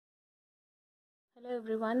Hello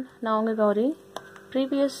everyone, நான் உங்க Gowri.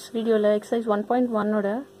 Previous videoல exercise 1.1 ஓட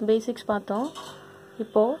basics பார்த்தோம்.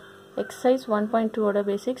 இப்போ exercise 1.2 ஓட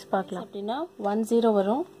basics பார்க்கலாம். அப்படினா 10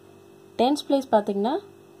 வரும். Tens place பாத்தீங்கன்னா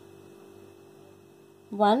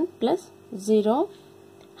 1 plus 0.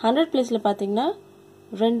 100 placeல பாத்தீங்கன்னா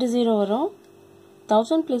 2 0 வரும்.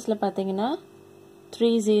 1000 placeல பாத்தீங்கன்னா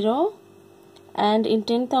 3 0 and in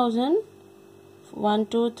 10,000 1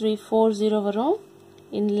 2 3 4 0 வரும்.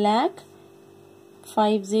 In lakh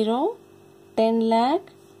 50, 10 lakh,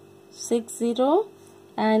 60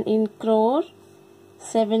 and in crore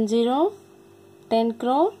 70, 10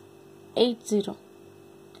 crore, 80.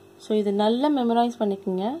 So இது நல்லா மெமரைஸ்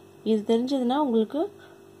பண்ணிக்கங்க. இது தெரிஞ்சதுன்னா உங்களுக்கு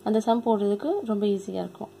அந்த சம் போடுறதுக்கு ரொம்ப ஈஸியா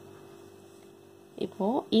இருக்கும். இப்போ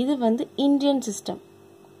இது வந்து இந்தியன் சிஸ்டம்.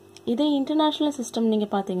 இதே இன்டர்நேஷனல் சிஸ்டம் நீங்க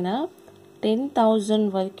பாத்தீங்கன்னா 10,000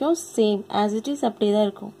 வரைக்கும் சேம் as it is அப்படியே தான்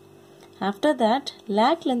இருக்கும். After that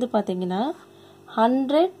lakh இருந்து பாத்தீங்கன்னா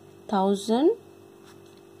 100,000,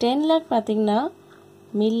 10 lakh பாத்தீங்கன்னா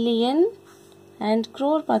million and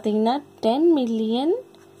crore பாத்தீங்கன்னா 10 million,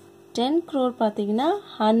 10 crore பாத்தீங்கன்னா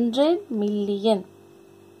 100 million.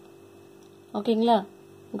 ஓகேங்களா?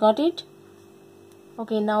 Got it?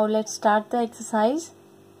 Okay, now let's start the exercise.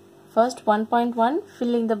 First 1.1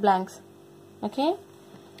 fill in the blanks. Okay?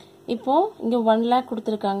 இப்போ இங்க 1 lakh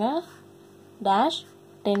கொடுத்திருக்காங்க dash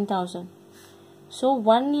 10,000. So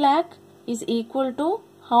 1 lakh is equal to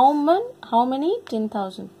how many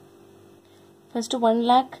 10,000. First 1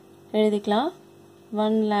 lakh எழுதிக்கலாம்.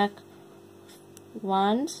 1 lakh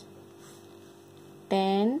ones,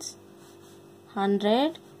 tens,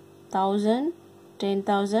 100, 1000,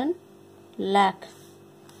 10,000, lakh.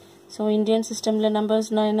 So Indian systemல numbers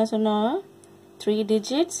நான் என்ன சொன்னோம் 3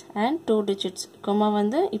 digits and 2 digits comma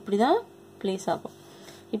வந்து இப்படிதான் place ஆகும்.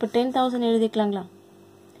 இப்போ 10,000 எழுதிக்கலாங்களா?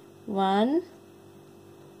 1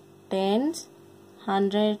 tens,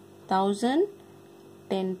 100,000,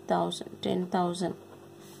 10,000.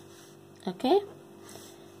 Okay?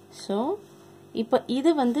 So, இப்போ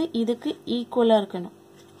இது வந்து இதுக்கு ஈக்குவலா இருக்கணும்.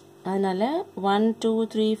 அதனால 1, 2,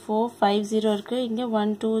 3, 4, 5 0 இருக்கு. இங்க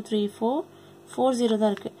 1, 2, 3, 4, 4 0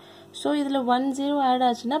 தான் இருக்கு. So, இதுல 1 0 add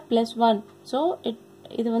ஆச்சுன்னா plus 1. So,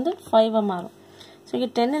 இது வந்து 5 மாறும். So,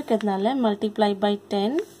 இங்க 10 இருக்கிறதுனால multiply by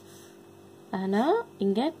 10. ஆனா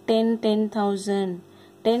இங்க 10,000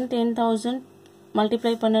 10,000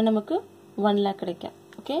 multiply பண்ண நமக்கு 1 lakh கிடைக்கும்.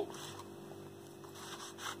 ஓகே?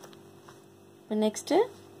 இப்போ நெக்ஸ்ட்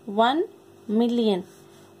 1 million.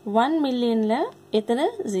 1 millionல எத்தனை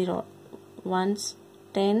 0? ones,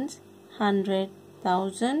 tens, 100,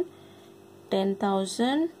 1000,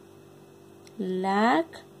 10,000,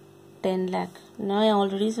 lakh, 10 lakh. நான்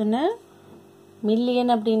ஆல்ரெடி சொன்னேன் million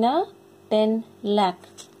அப்படின்னா 10 lakh.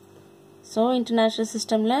 So international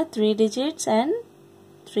systemல 3 digits and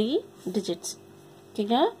 3 digits.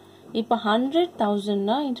 ஓகேங்களா? இப்போ 100,000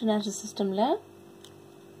 னா international systemல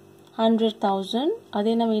 100,000.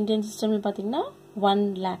 அதே நம்ம இந்தியன் சிஸ்டம்ல பாத்தீங்கன்னா 1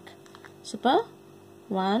 lakh. So இப்போ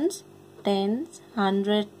ones, tens,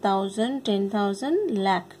 100,000, 10,000,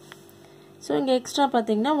 lakh. So இங்க எக்ஸ்ட்ரா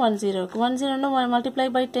பாத்தீங்கன்னா 10 இருக்கு. 10 னா multiply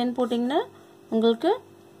by 10 போட்டீங்கன்னா உங்களுக்கு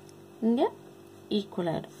இங்க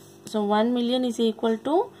ஈக்குவல் ஆயிடும். So 1 million is equal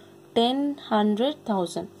to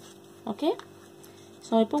 100,000. Okay?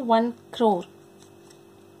 So இப்போ 1 crore.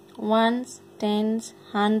 Ones, tens,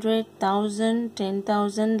 100,000,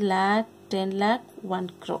 10,000, lakh, 10 lakh, 1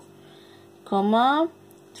 crore. Comma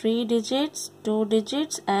 3 digits, 2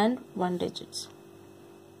 digits and 1 digits.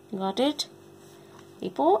 Got it?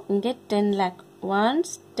 இப்போ இங்க 10 lakh. Ones,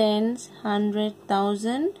 tens,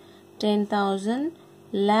 100,000, 10,000,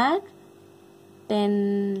 lakh, 10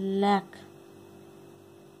 lakh.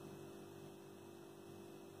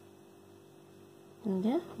 இங்க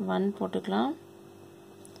 1 போட்டுக்கலாம்.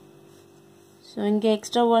 So இங்க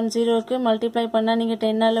எக்ஸ்ட்ரா 1 0 இருக்கு. மல்டிப்ளை பண்ணா நீங்க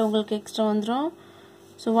 10 ஆல உங்களுக்கு எக்ஸ்ட்ரா வந்துரும்.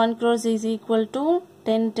 So 1 crore is equal to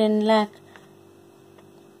 10 lakh.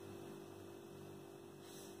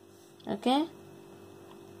 Okay?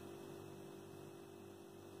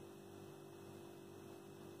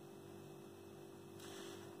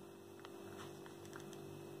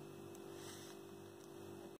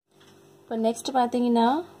 இப்போ நெக்ஸ்ட் பாத்தீங்கன்னா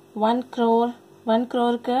 1 crore. 1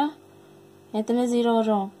 crore எத்தனை 0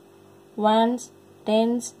 வரும்? ones,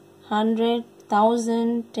 tens, 100, 1000,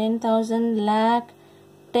 10,000, lakh,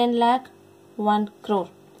 10 lakh, 1 crore.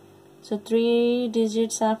 So 3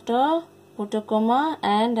 digits after, put a comma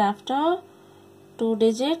and after 2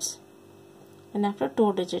 digits and after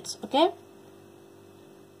 2 digits. Okay?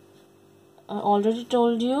 I already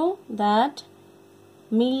told you that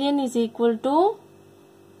million is equal to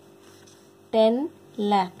 10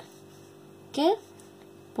 lakh. Okay?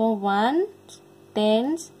 For 1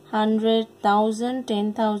 tens, 100, 1000,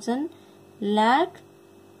 10,000, lakh,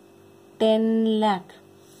 10 lakh.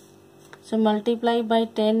 So multiply by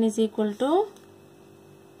 10 is equal to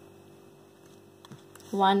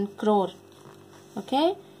 1 crore. Okay,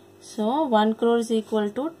 so 1 crore is equal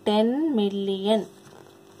to 10 million.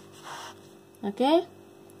 Okay,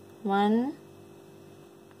 1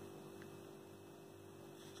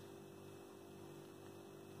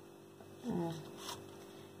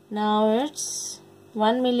 now it's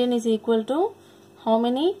 1 million is equal to how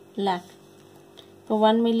many lakh? So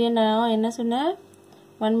 1 million enna sonna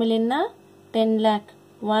 1 million na 10 lakh.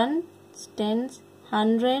 1 tens,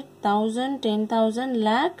 100, 1000, 10,000,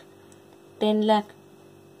 lakh, 10 lakh.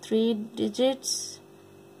 3 digits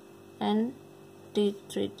and 3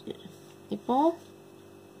 இப்போ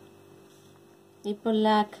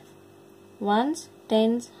lakh. Ones,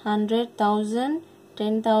 tens, 100, 1000,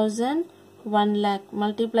 10,000, 1 lakh.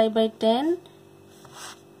 Multiply by 10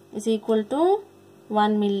 is equal to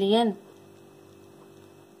 1 million.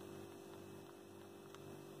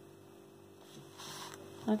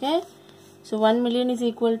 Okay, so 1 million is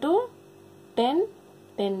equal to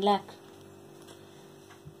 10 lakh.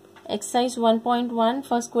 Exercise 1.1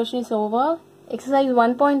 first question is over. Exercise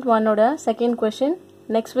 1.1 ஓட second question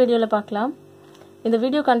next வீடியோல பார்க்கலாம். இந்த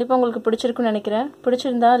video கண்டிப்பா உங்களுக்கு பிடிச்சிருக்கும்னு நினைக்கிறேன்.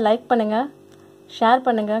 பிடிச்சிருந்தா லைக் பண்ணுங்க, ஷேர்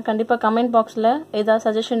பண்ணுங்க. கண்டிப்பா கமெண்ட் பாக்ஸ்ல ஏதாவது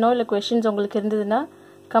சஜஷனோ இல்ல क्वेश्चंस உங்களுக்கு இருந்ததுன்னா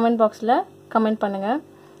கமெண்ட் பாக்ஸ்ல கமெண்ட் பண்ணுங்க.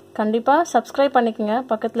 கண்டிப்பா Subscribe பண்ணிக்கங்க.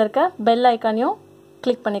 பக்கத்துல இருக்க பெல் ஐகானையும்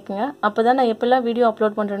கிளிக் பண்ணிக்கங்க. அப்பதான் நான் எப்பெல்லாம் வீடியோ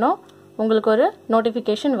அப்லோட் பண்றேனோ உங்களுக்கு ஒரு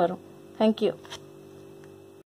நோட்டிஃபிகேஷன் வரும். Thank you.